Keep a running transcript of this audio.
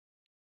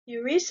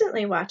You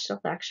recently watched a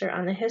lecture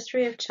on the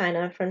history of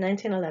China from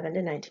 1911 to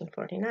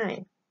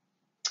 1949.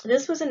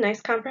 This was a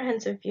nice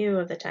comprehensive view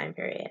of the time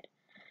period.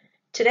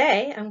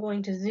 Today, I'm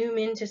going to zoom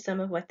into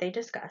some of what they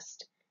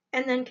discussed,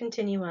 and then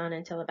continue on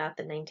until about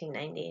the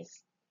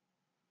 1990s.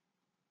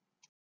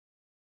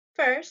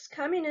 First,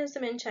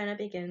 communism in China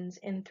begins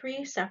in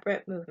three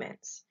separate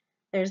movements.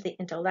 There's the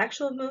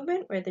intellectual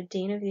movement, where the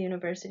dean of the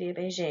University of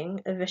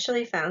Beijing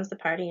officially founds the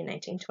party in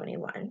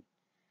 1921.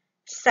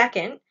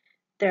 Second,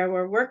 there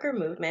were worker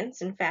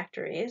movements in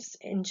factories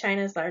in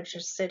China's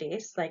largest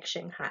cities, like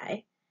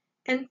Shanghai.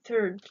 And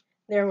third,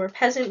 there were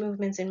peasant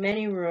movements in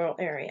many rural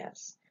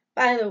areas.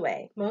 By the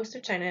way, most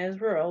of China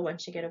is rural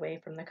once you get away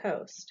from the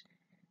coast.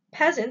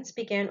 Peasants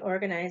began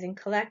organizing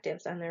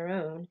collectives on their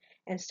own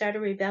and started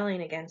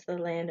rebelling against the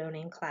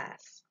landowning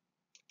class.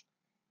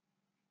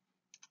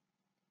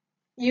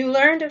 You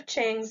learned of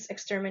Chiang's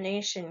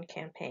extermination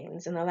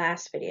campaigns in the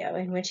last video,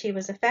 in which he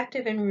was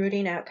effective in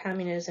rooting out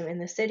communism in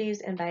the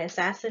cities and by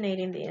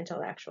assassinating the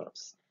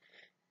intellectuals.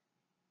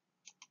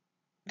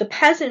 The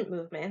peasant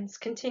movements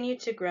continued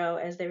to grow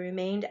as they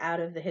remained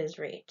out of his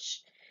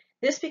reach.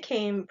 This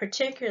became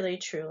particularly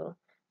true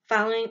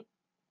following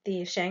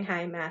the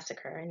Shanghai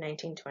massacre in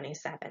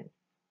 1927.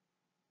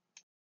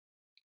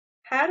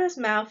 How does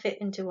Mao fit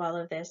into all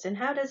of this, and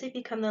how does he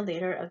become the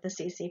leader of the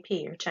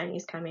CCP, or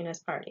Chinese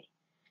Communist Party?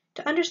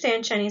 To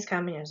understand Chinese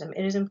communism,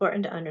 it is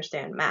important to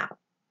understand Mao.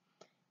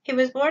 He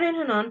was born in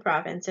Henan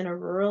province in a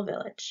rural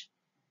village.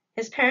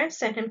 His parents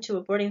sent him to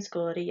a boarding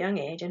school at a young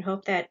age and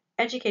hoped that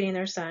educating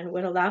their son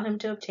would allow him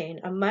to obtain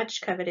a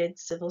much coveted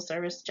civil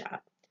service job.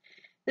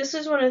 This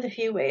was one of the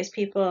few ways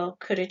people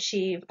could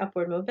achieve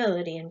upward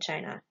mobility in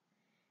China.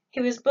 He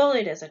was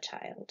bullied as a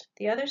child.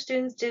 The other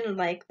students didn't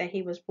like that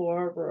he was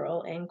poor,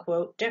 rural, and,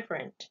 quote,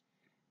 different.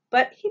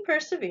 But he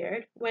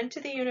persevered, went to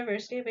the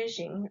University of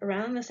Beijing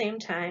around the same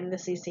time the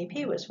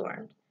CCP was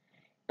formed.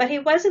 But he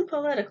wasn't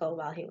political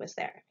while he was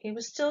there. He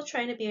was still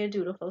trying to be a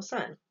dutiful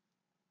son.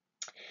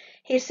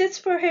 He sits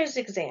for his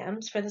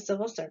exams for the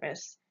civil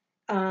service,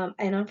 and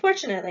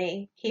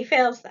unfortunately, he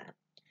fails them.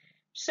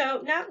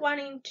 So, not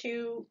wanting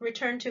to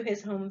return to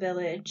his home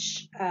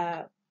village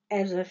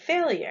as a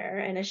failure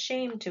and a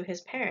shame to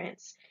his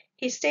parents,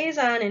 he stays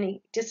on and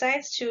he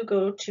decides to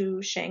go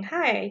to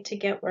Shanghai to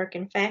get work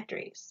in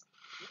factories.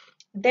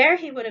 There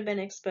he would have been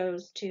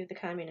exposed to the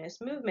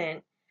communist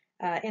movement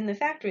in the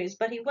factories,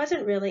 but he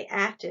wasn't really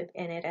active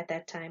in it at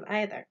that time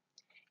either.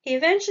 He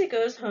eventually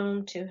goes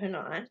home to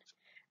Henan,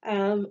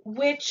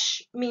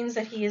 which means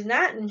that he is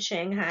not in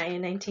Shanghai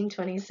in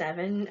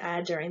 1927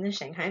 during the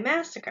Shanghai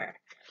massacre.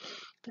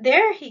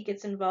 There he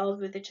gets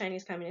involved with the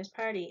Chinese Communist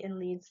Party and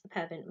leads the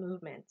peasant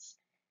movements.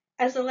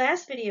 As the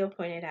last video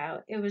pointed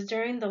out, it was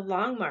during the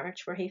Long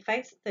March, where he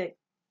fights the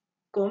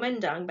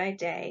Kuomintang by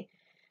day,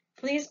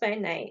 flees by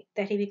night,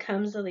 that he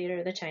becomes the leader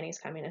of the Chinese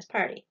Communist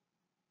Party.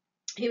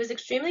 He was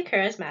extremely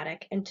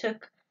charismatic and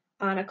took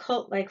on a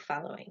cult-like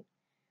following.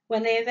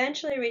 When they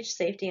eventually reached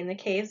safety in the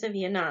caves of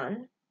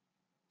Yan'an,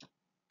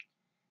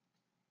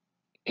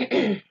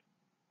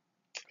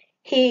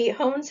 he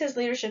hones his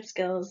leadership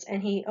skills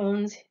and he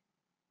owns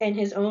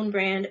his own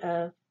brand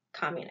of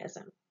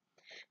communism.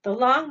 The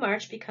Long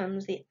March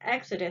becomes the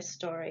exodus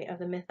story of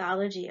the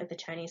mythology of the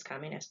Chinese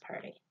Communist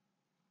Party.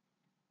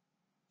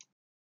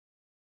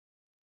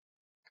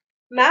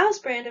 Mao's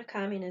brand of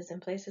communism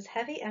places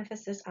heavy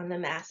emphasis on the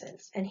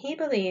masses, and he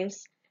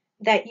believes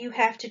that you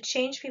have to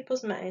change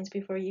people's minds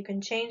before you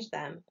can change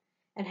them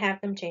and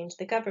have them change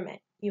the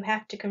government. You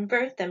have to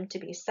convert them to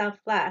be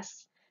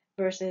selfless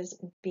versus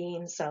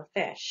being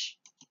selfish.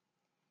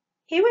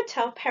 He would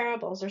tell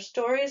parables or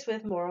stories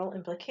with moral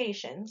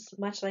implications,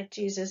 much like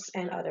Jesus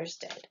and others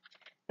did.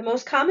 The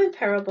most common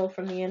parable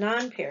from the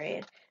Yan'an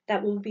period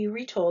that will be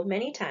retold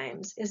many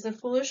times is the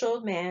foolish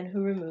old man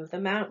who removed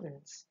the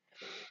mountains,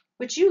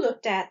 which you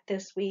looked at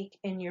this week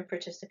in your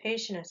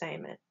participation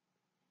assignment.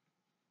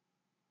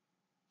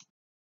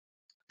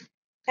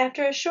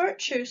 After a short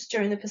truce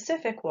during the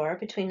Pacific War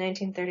between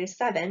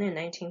 1937 and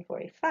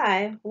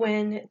 1945,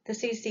 when the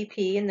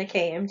CCP and the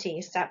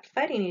KMT stopped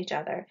fighting each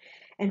other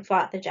and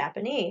fought the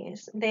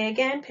Japanese, they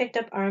again picked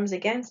up arms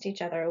against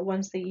each other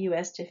once the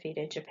US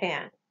defeated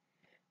Japan.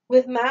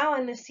 With Mao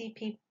and the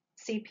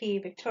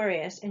CP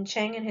victorious and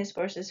Chiang and his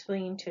forces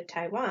fleeing to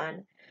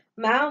Taiwan,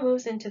 Mao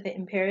moves into the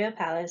imperial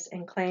palace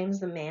and claims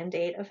the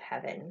mandate of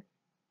heaven.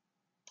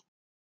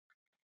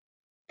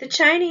 The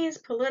Chinese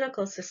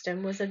political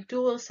system was a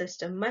dual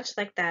system, much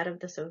like that of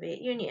the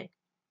Soviet Union.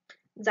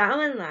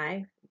 Zhou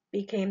Enlai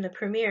became the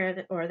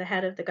premier or the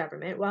head of the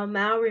government, while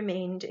Mao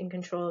remained in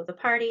control of the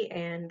party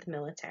and the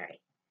military.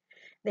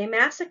 They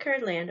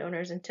massacred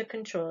landowners and took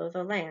control of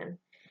the land.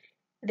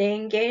 They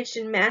engaged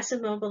in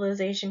massive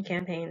mobilization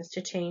campaigns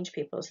to change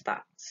people's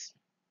thoughts.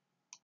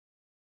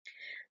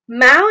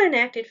 Mao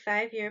enacted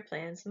 5-year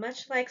plans,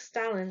 much like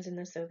Stalin's in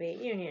the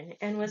Soviet Union,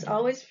 and was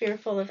always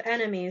fearful of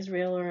enemies,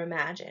 real or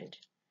imagined.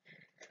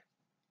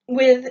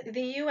 With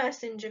the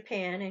US in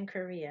Japan and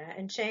Korea,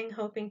 and Chiang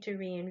hoping to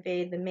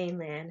reinvade the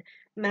mainland,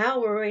 Mao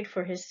worried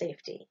for his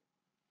safety.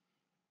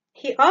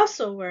 He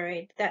also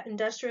worried that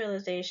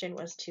industrialization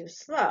was too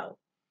slow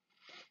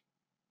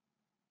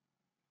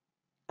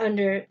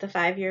under the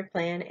 5-year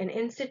plan and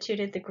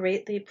instituted the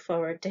Great Leap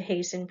Forward to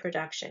hasten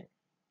production.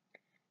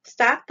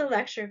 Stop the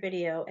lecture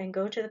video and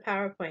go to the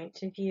PowerPoint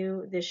to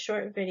view this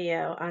short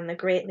video on the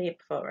Great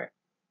Leap Forward.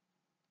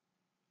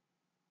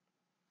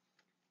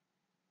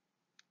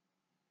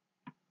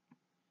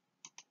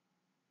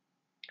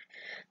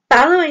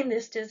 Following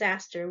this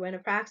disaster, when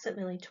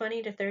approximately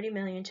 20 to 30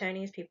 million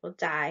Chinese people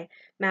die,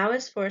 Mao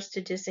is forced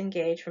to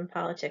disengage from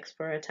politics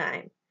for a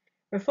time.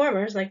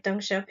 Reformers like Deng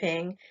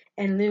Xiaoping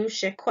and Liu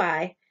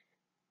Shiquai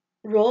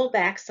roll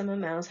back some of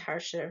Mao's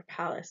harsher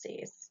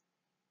policies.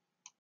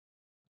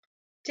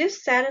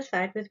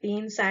 Dissatisfied with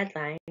being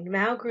sidelined,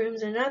 Mao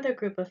grooms another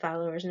group of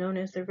followers known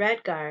as the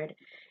Red Guard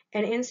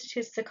and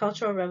institutes the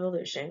Cultural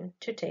Revolution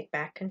to take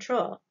back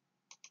control.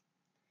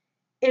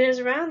 It is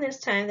around this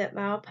time that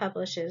Mao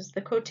publishes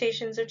the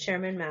quotations of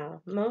Chairman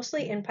Mao,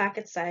 mostly in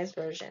pocket-sized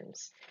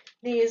versions.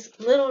 These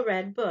little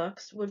red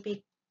books would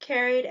be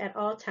carried at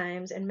all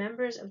times, and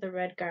members of the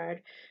Red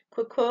Guard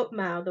could quote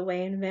Mao the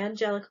way an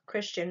evangelical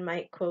Christian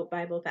might quote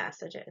Bible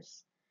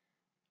passages.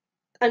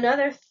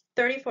 Another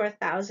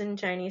 34,000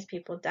 Chinese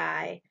people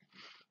die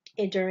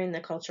during the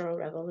Cultural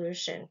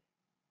Revolution.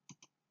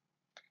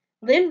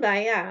 Lin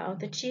Biao,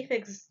 the chief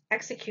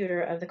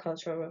executor of the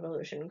Cultural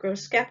Revolution,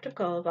 grows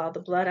skeptical of all the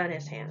blood on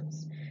his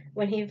hands.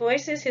 When he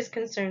voices his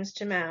concerns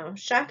to Mao,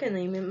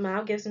 shockingly,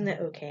 Mao gives him the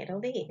okay to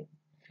leave.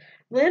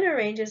 Lin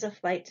arranges a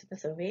flight to the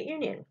Soviet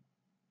Union.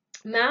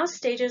 Mao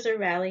stages a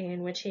rally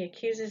in which he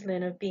accuses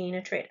Lin of being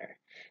a traitor.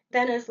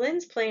 Then, as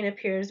Lin's plane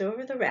appears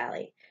over the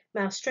rally,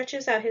 Mao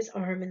stretches out his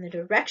arm in the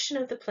direction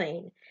of the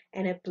plane,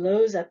 and it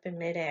blows up in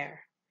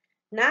midair.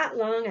 Not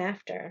long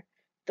after,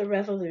 the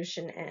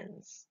revolution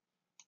ends.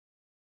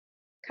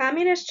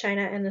 Communist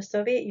China and the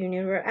Soviet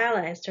Union were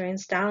allies during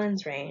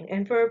Stalin's reign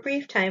and for a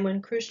brief time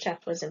when Khrushchev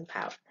was in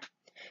power.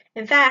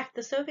 In fact,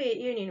 the Soviet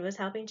Union was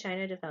helping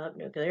China develop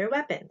nuclear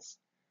weapons.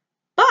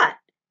 But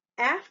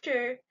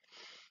after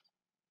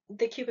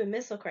the Cuban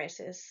Missile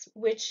Crisis,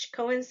 which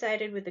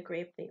coincided with the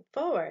Great Leap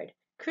Forward,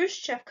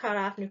 Khrushchev cut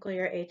off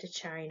nuclear aid to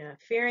China,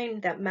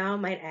 fearing that Mao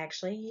might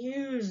actually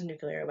use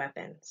nuclear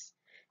weapons.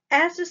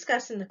 As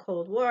discussed in the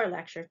Cold War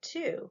lecture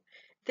 2,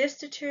 this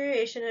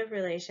deterioration of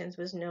relations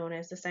was known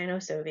as the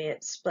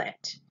Sino-Soviet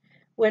split.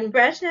 When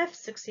Brezhnev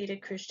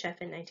succeeded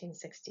Khrushchev in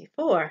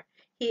 1964,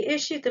 he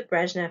issued the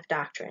Brezhnev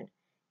Doctrine.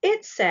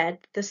 It said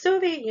the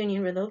Soviet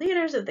Union were the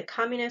leaders of the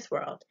communist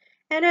world,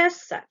 and as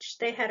such,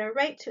 they had a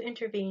right to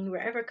intervene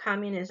wherever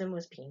communism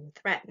was being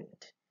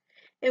threatened.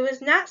 It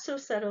was not so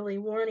subtly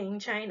warning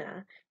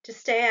China to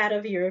stay out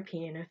of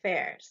European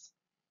affairs.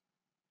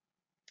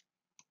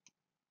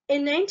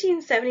 In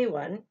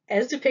 1971,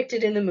 as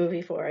depicted in the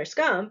movie Forrest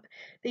Gump,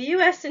 the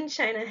US and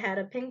China had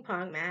a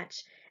ping-pong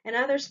match, and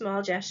other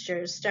small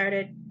gestures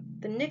started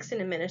the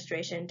Nixon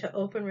administration to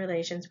open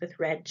relations with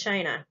Red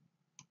China.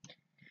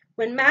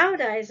 When Mao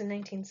dies in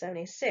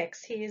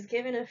 1976, he is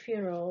given a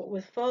funeral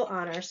with full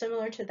honor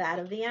similar to that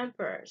of the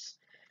emperors.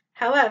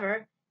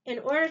 However, in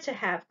order to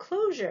have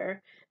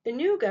closure, the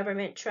new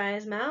government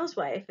tries Mao's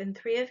wife and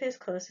 3 of his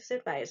closest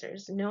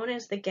advisors, known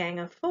as the Gang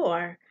of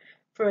Four,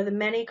 for the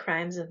many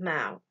crimes of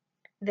Mao.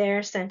 They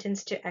are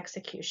sentenced to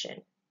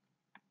execution.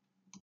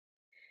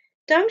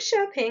 Deng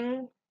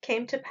Xiaoping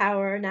came to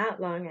power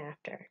not long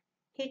after.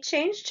 He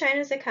changed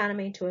China's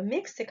economy to a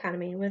mixed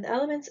economy with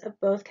elements of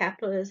both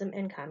capitalism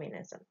and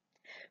communism.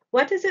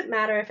 What does it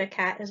matter if a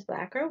cat is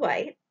black or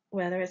white,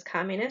 whether it's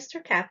communist or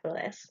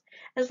capitalist,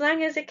 as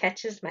long as it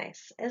catches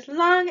mice, as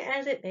long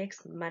as it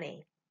makes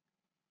money?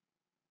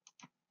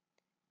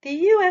 The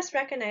U.S.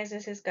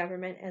 recognizes his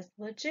government as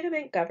the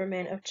legitimate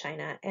government of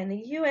China, and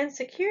the UN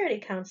Security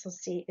Council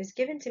seat is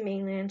given to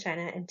mainland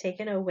China and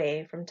taken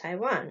away from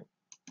Taiwan.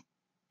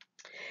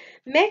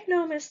 Make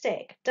no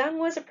mistake, Deng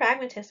was a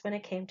pragmatist when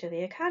it came to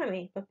the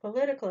economy, but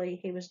politically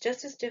he was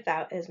just as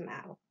devout as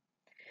Mao.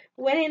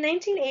 When in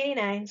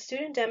 1989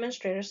 student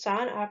demonstrators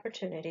saw an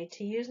opportunity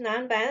to use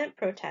nonviolent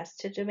protests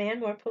to demand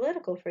more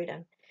political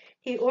freedom,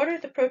 he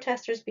ordered the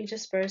protesters be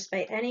dispersed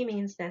by any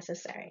means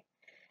necessary.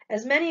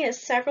 As many as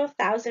several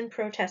thousand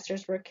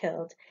protesters were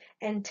killed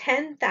and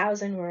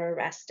 10,000 were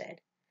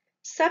arrested.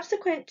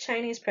 Subsequent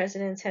Chinese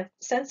presidents have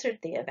censored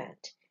the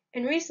event.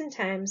 In recent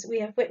times, we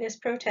have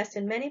witnessed protests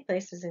in many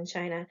places in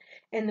China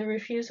and the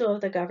refusal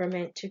of the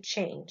government to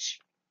change.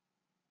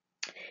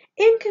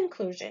 In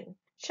conclusion,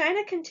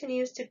 China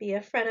continues to be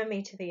a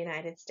frenemy to the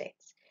United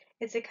States.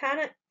 Its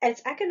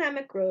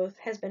economic growth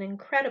has been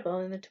incredible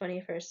in the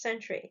 21st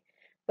century,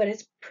 but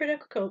its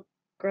political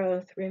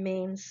growth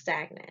remains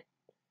stagnant.